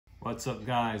What's up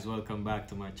guys, welcome back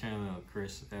to my channel,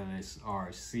 Chris Ellis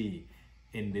RC.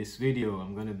 In this video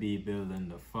I'm going to be building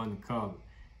the Fun Cub,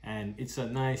 and it's a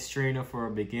nice trainer for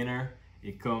a beginner.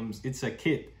 It's a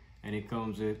kit and it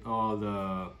comes with all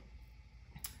the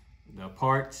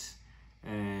parts,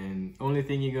 and only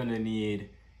thing you're going to need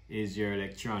is your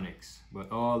electronics,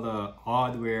 but all the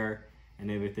hardware and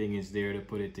everything is there to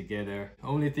put it together.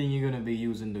 Only thing you're going to be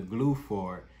using the glue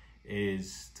for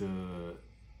is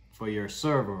for your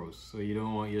servos, so you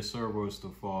don't want your servos to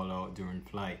fall out during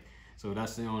flight. So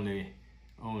that's the only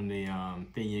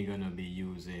thing you're gonna be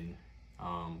using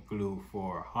glue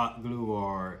for, hot glue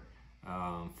or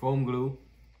foam glue.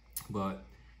 But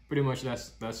pretty much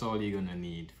that's all you're gonna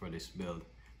need for this build.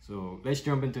 So let's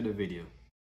jump into the video.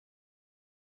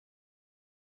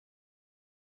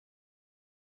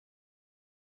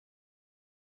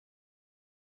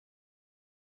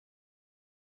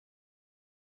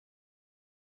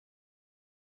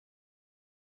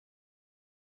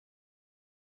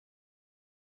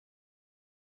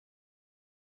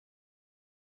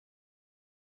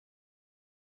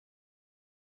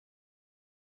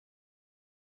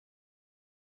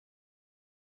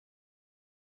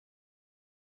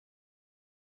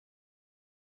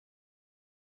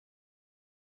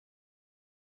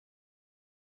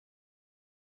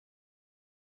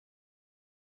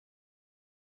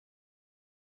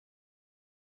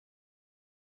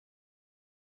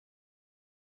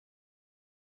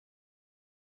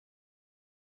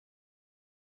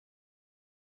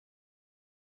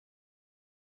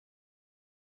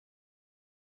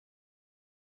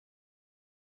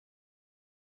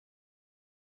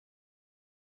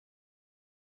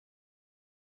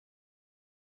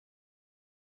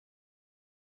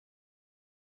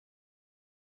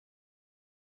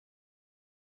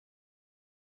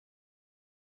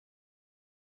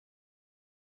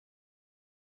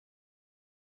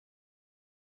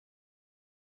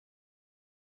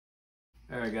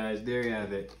 Alright guys, there you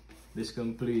have it. This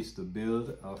completes the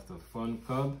build of the Fun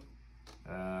Cub.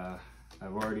 I've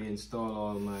already installed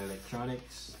all my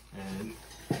electronics, and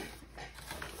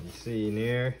you see in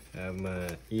here I have my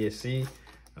ESC.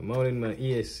 I'm mounting my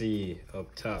ESC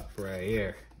up top right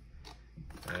here,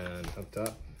 and up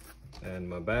top, and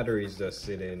my batteries just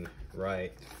sitting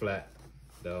right flat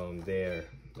down there.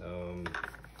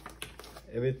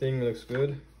 Everything looks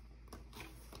good.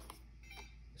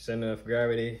 Center of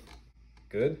gravity,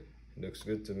 good. Looks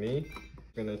good to me.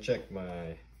 I'm gonna check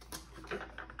my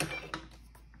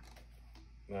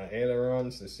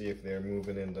ailerons to see if they're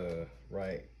moving in the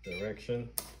right direction.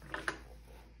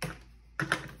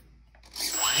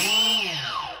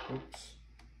 Oops.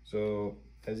 So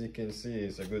as you can see,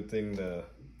 it's a good thing the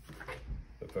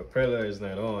propeller is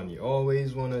not on. You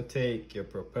always want to take your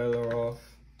propeller off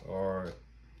or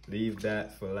leave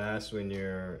that for last when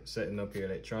you're setting up your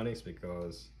electronics,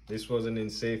 because this wasn't in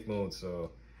safe mode,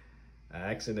 so I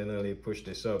accidentally pushed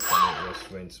this up and it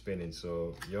just went spinning.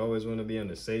 So you always want to be on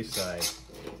the safe side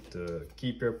to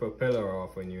keep your propeller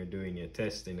off when you're doing your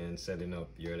testing and setting up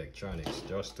your electronics,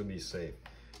 just to be safe.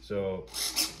 So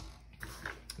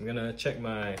I'm gonna check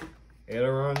my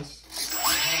ailerons,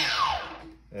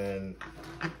 and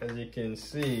as you can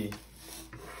see,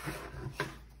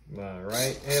 my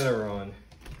right aileron,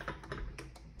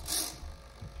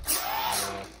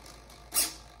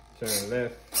 turn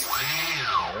left,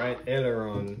 my right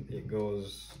aileron, it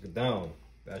goes down.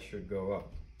 That should go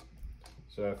up.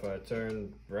 So if I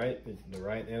turn right, the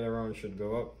right aileron should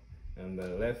go up and the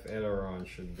left aileron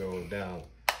should go down.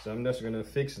 So I'm just gonna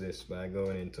fix this by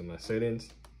going into my settings.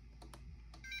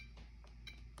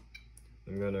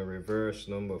 I'm gonna reverse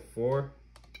number 4.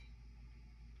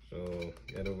 So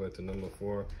get over to number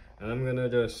 4, and I'm gonna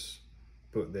just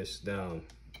put this down.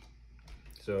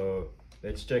 So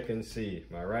let's check and see.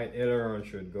 My right aileron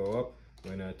should go up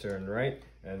when I turn right,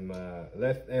 and my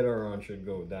left aileron should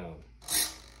go down.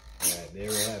 Alright, there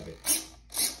we have it.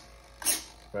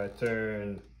 If I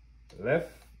turn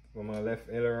left for my left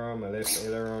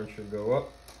aileron should go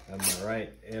up, and my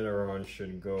right aileron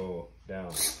should go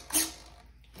down.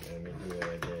 Let me do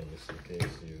it again just in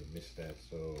case you missed that.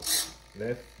 So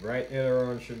right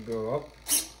aileron should go up,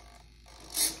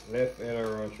 left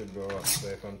aileron should go up. So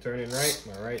if I'm turning right,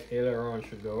 my right aileron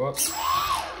should go up.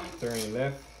 I'm turning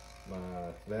left,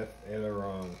 my left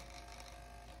aileron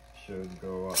should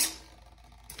go up.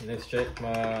 Let's check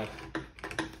my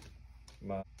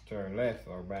turn left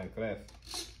or bank left.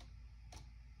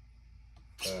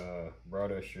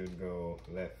 Rudder should go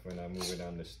left when I move it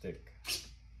on the stick.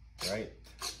 Right,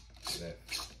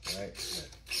 left, right,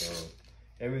 left. So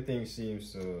everything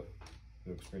seems to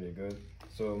looks pretty good.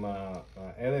 So my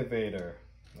elevator,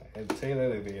 my tail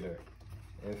elevator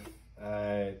if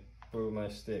I pull my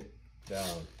stick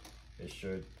down, it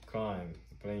should climb,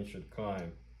 the plane should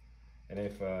climb. And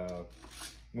if I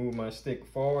move my stick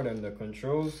forward on the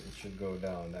controls, it should go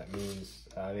down. That means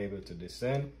I'm able to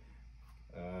descend.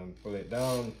 Pull it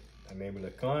down, I'm able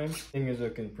to climb. Thing is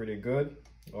looking pretty good.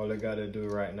 All I gotta do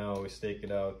right now is take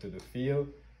it out to the field.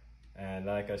 And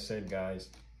like I said, guys,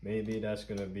 maybe that's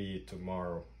gonna be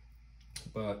tomorrow.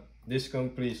 But this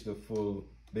completes the full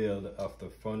build of the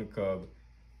Fun Cub.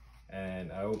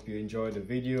 And I hope you enjoyed the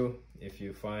video. If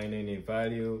you find any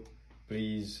value,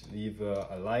 please leave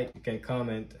a like. You can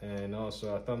comment and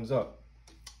also a thumbs up.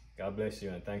 God bless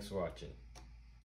you and thanks for watching.